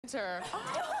How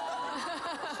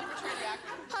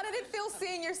did it feel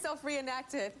seeing yourself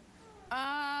reenacted?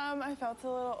 I felt a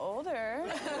little older.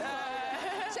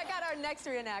 Check out our next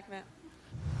reenactment.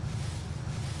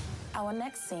 Our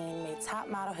next scene made top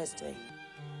model history.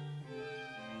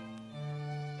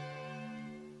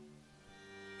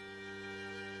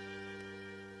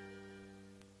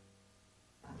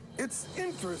 It's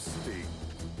interesting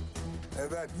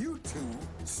that you two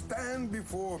stand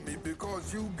before me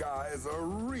because you guys are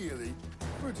really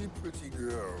pretty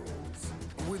girls.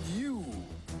 With you,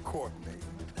 Courtney,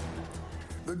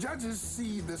 the judges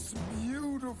see this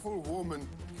beautiful woman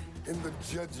in the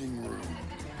judging room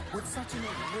with such an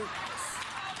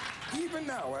alertness. Even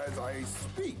now, as I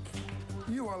speak,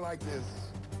 you are like this.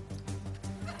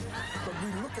 But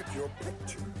we look at your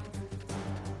picture.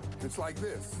 It's like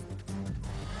this.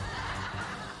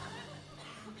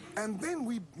 And then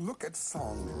we look at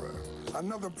Sandra,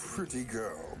 another pretty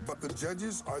girl, but the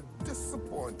judges are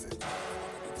disappointed.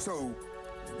 So,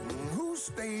 who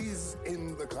stays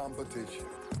in the competition?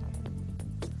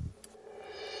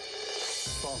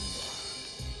 Sandra.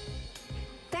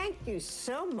 Thank you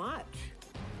so much.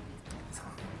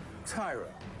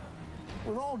 Tyra,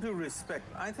 with all due respect,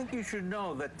 I think you should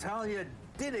know that Talia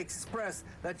did express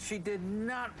that she did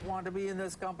not want to be in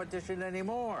this competition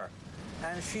anymore.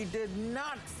 And she did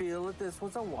not feel that this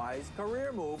was a wise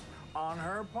career move on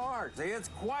her part. See, it's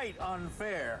quite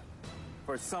unfair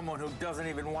for someone who doesn't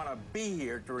even want to be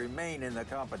here to remain in the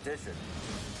competition.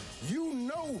 You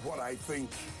know what I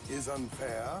think is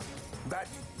unfair, that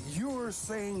you're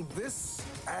saying this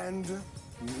and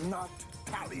not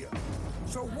Talia.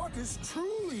 So what is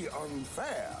truly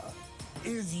unfair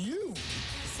is you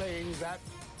saying that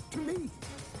to me.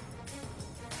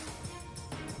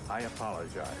 I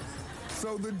apologize.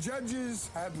 So the judges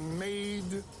have made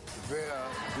their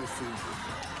decision.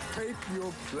 Take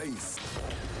your place.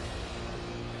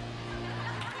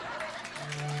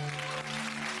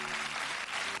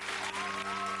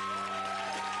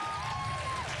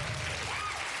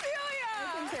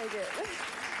 Take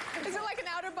it. Is it like an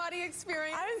outer body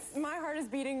experience? My heart is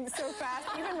beating so fast,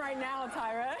 even right now,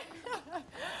 Tyra.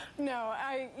 No,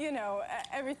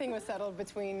 everything was settled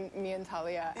between me and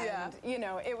Talia. Yeah. And,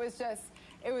 it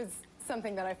was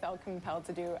something that I felt compelled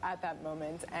to do at that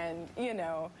moment. And,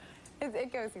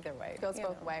 it goes either way. It goes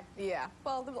both ways. Yeah.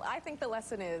 Well, I think the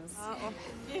lesson is...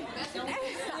 Never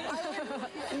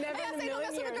Don't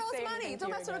mess with a girl's money.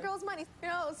 Don't mess with a girl's money.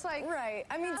 It's like... Right.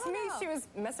 I mean, to me, she was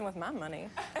messing with my money.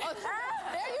 Oh,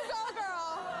 there you go,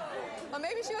 girl. Or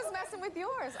maybe she was messing with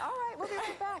yours. All right, we'll be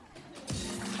right back.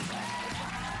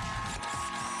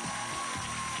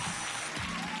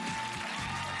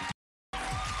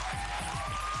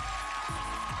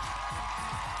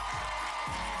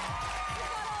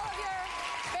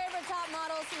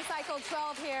 Cycle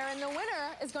 12 here, and the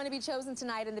winner is going to be chosen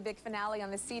tonight in the big finale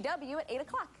on the CW at 8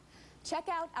 o'clock. Check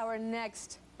out our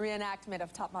next reenactment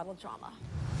of Top Model Drama.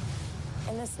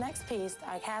 In this next piece,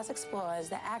 our cast explores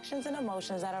the actions and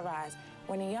emotions that arise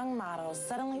when a young model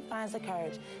suddenly finds the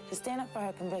courage to stand up for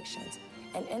her convictions,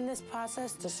 and in this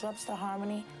process disrupts the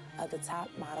harmony of the Top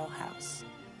Model house.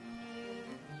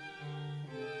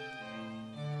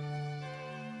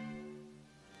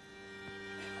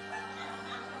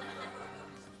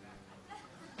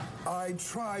 I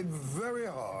tried very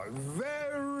hard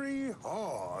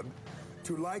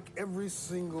to like every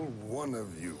single one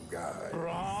of you guys.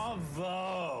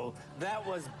 Bravo! That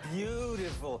was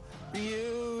beautiful,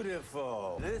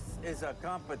 beautiful. This is a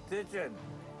competition.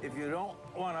 If you don't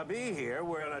want to be here,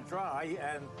 we're going to try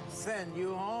and send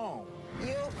you home.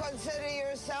 You consider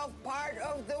yourself part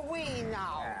of the we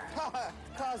now.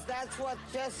 Because that's what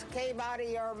just came out of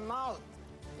your mouth.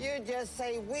 You just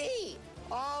say we.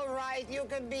 All right, you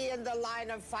can be in the line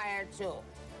of fire, too.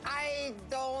 I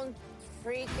don't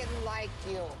freaking like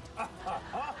you.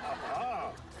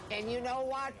 And you know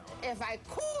what? If I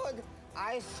could,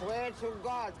 I swear to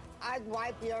God, I'd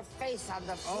wipe your face on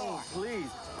the floor. Oh,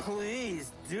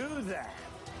 please do that.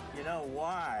 You know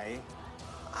why?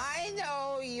 I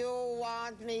know you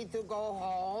want me to go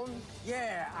home.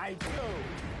 Yeah, I do.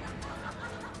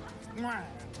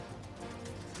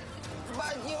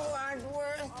 But you aren't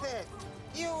worth it.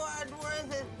 You aren't worth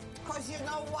it, because you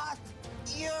know what?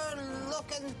 You're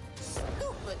looking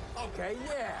stupid. Okay,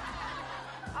 yeah.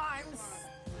 I'm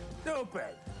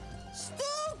stupid. Stupid?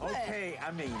 Okay,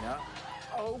 Amina.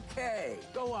 Okay,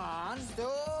 go on.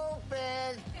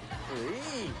 Stupid.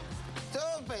 Please.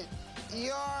 Stupid.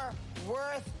 You're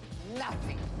worth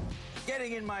nothing.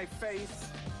 Getting in my face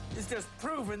is just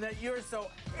proving that you're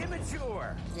so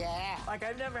immature. Yeah. Like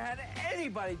I've never had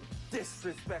anybody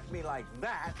disrespect me like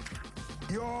that.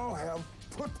 You all have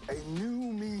put a new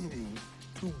meaning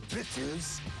to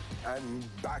bitches and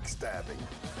backstabbing.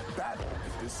 That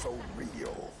is so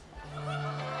real.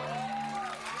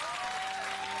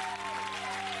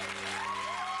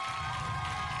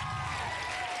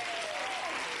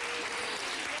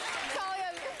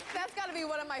 That's got to be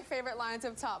one of my favorite lines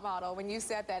of Top Model when you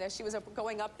said that as she was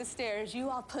going up the stairs. You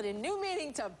all put a new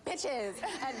meaning to bitches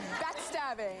and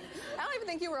backstabbing. I don't even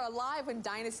think you were alive when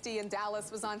Dynasty in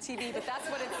Dallas was on TV, but that's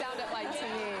what it sounded like to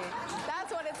me.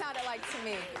 That's what it sounded like to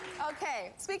me.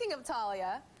 Okay, speaking of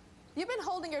Talia, you've been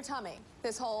holding your tummy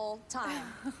this whole time,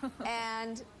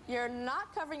 and you're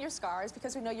not covering your scars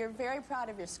because we know you're very proud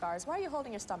of your scars. Why are you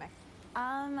holding your stomach?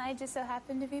 I just so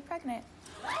happen to be pregnant.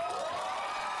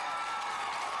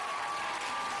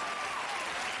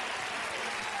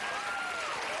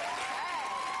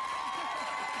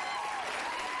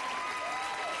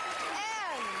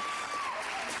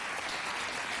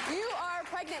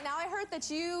 Now, I heard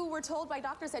that you were told by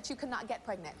doctors that you could not get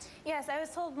pregnant. Yes, I was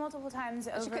told multiple times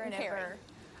over and over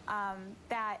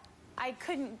that I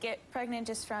couldn't get pregnant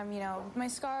just from, you know, my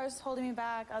scars holding me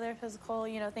back, other physical,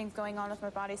 you know, things going on with my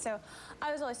body. So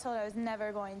I was always told I was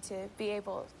never going to be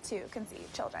able to conceive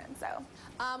children, so.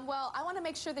 Well, I want to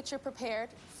make sure that you're prepared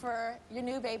for your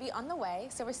new baby on the way.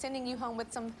 So we're sending you home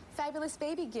with some fabulous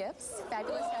baby gifts.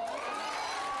 Fabulous.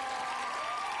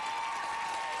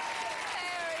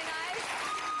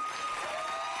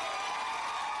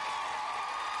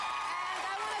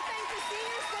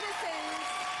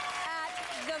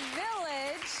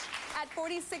 At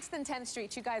 46th and 10th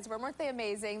Street, you guys weren't they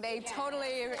amazing? They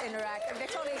totally interact. They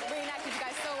totally reenacted you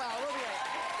guys so well. We'll be right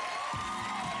back.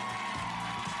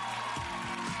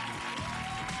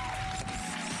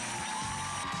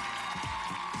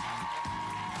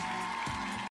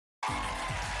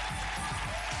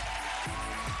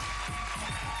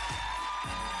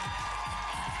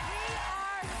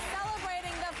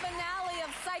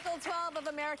 Cycle 12 of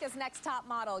America's Next Top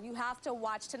Model. You have to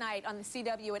watch tonight on the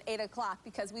CW at 8 o'clock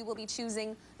because we will be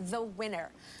choosing the winner.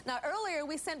 Now, earlier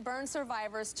we sent burn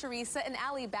survivors Teresa and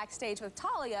Allie backstage with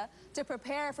Talia to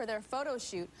prepare for their photo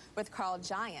shoot with Carl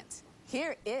Giant.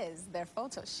 Here is their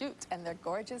photo shoot and their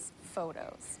gorgeous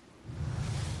photos.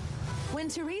 When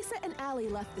Teresa and Allie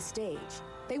left the stage,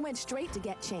 they went straight to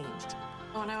get changed.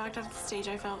 When I walked off the stage,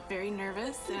 I felt very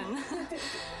nervous and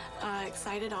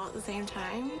excited all at the same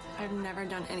time. I've never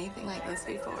done anything like this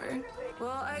before. Well,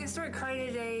 I started crying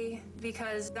today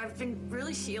because I've been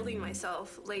really shielding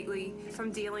myself lately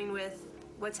from dealing with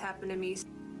what's happened to me.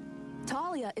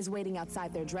 Talia is waiting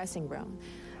outside their dressing room.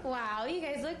 Wow, you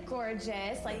guys look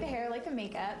gorgeous. Like the hair, like the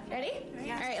makeup. Ready?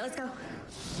 Yeah. All right, let's go.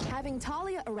 Having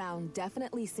Talia around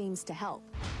definitely seems to help.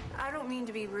 I don't mean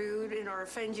to be rude or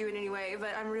offend you in any way, but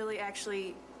I'm really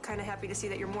actually kind of happy to see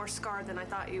that you're more scarred than I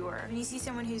thought you were. When you see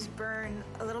someone who's burned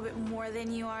a little bit more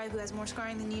than you are, who has more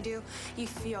scarring than you do, you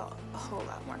feel a whole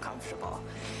lot more comfortable.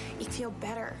 You feel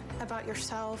better about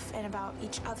yourself and about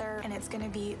each other, and it's going to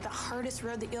be the hardest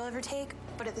road that you'll ever take,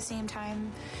 but at the same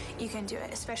time, you can do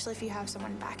it, especially if you have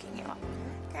someone backing you up.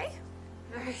 Okay?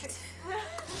 All right.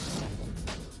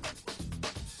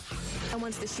 And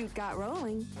once the shoot got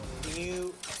rolling,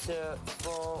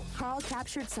 beautiful. Carl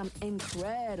captured some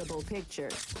incredible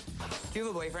pictures. Do you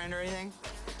have a boyfriend or anything?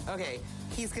 Okay,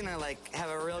 he's gonna have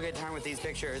a real good time with these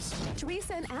pictures.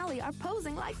 Teresa and Allie are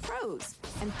posing like pros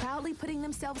and proudly putting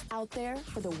themselves out there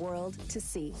for the world to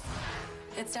see.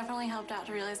 It's definitely helped out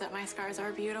to realize that my scars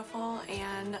are beautiful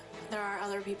and there are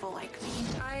other people like me.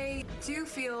 I do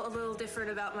feel a little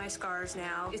different about my scars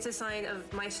now. It's a sign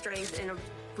of my strength and a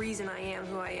reason I am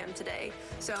who I am today.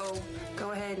 So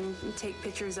go ahead and take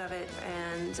pictures of it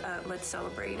and let's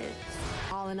celebrate it.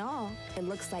 All in all, it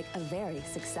looks like a very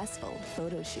successful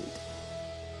photo shoot.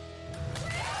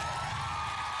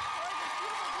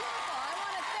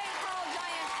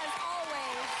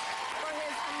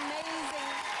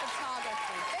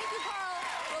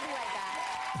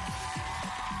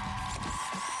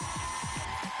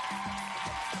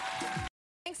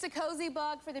 Thanks to Cozy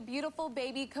Bug for the beautiful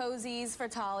baby cozies for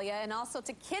Talia, and also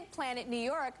to Kid Planet New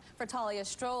York for Talia's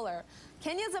stroller.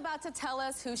 Kenya's about to tell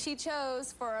us who she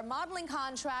chose for modeling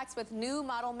contracts with New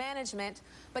Model Management,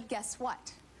 but guess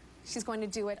what? She's going to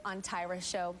do it on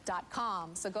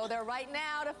TyraShow.com. So go there right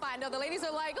now to find out. The ladies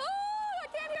are like, oh, I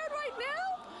can't hear it right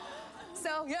now.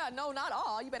 So, yeah, no, not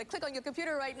all. You better click on your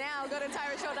computer right now, go to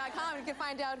TyraShow.com, and you can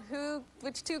find out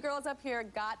which two girls up here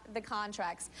got the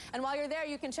contracts. And while you're there,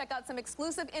 you can check out some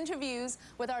exclusive interviews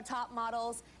with our top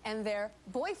models and their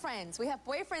boyfriends. We have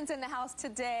boyfriends in the house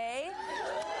today. And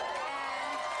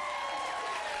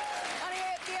want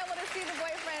to be able to see the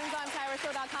boyfriends on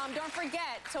TheShow.com. Don't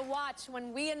forget to watch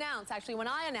when we announce, actually when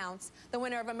I announce, the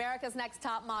winner of America's Next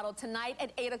Top Model tonight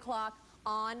at 8 o'clock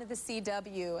on the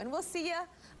CW. And we'll see you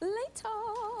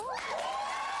later.